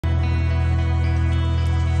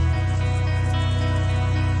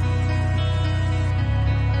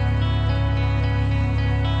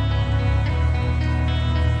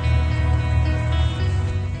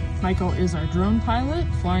Michael is our drone pilot,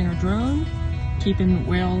 flying our drone, keeping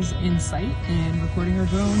whales in sight, and recording our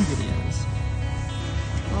drone videos.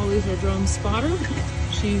 Molly's our drone spotter.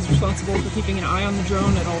 She's responsible for keeping an eye on the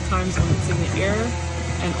drone at all times when it's in the air,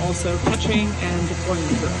 and also catching and deploying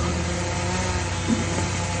the drone.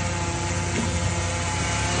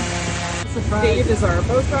 Dave is our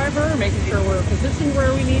boat driver, making sure we're positioned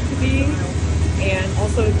where we need to be, and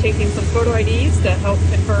also taking some photo IDs to help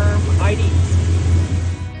confirm IDs.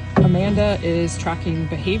 Amanda is tracking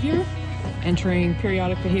behavior, entering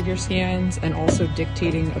periodic behavior scans, and also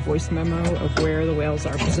dictating a voice memo of where the whales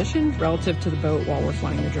are positioned relative to the boat while we're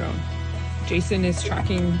flying the drone. Jason is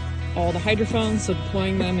tracking all the hydrophones, so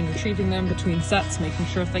deploying them and retrieving them between sets, making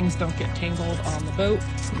sure things don't get tangled on the boat,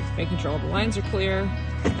 making sure all the lines are clear,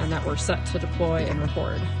 and that we're set to deploy and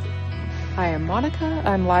record. Hi, I'm Monica.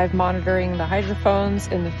 I'm live monitoring the hydrophones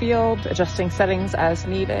in the field, adjusting settings as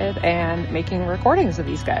needed, and making recordings of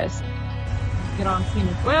these guys. Get on scene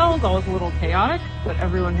with whales, always a little chaotic, but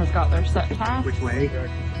everyone has got their set task. Which way?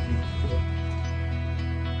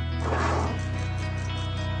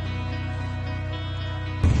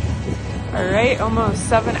 All right, almost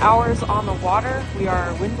 7 hours on the water. We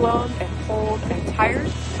are windblown and cold and tired,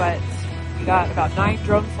 but we got about 9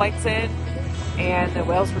 drone flights in, and the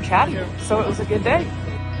whales were chatting, so it was a good day.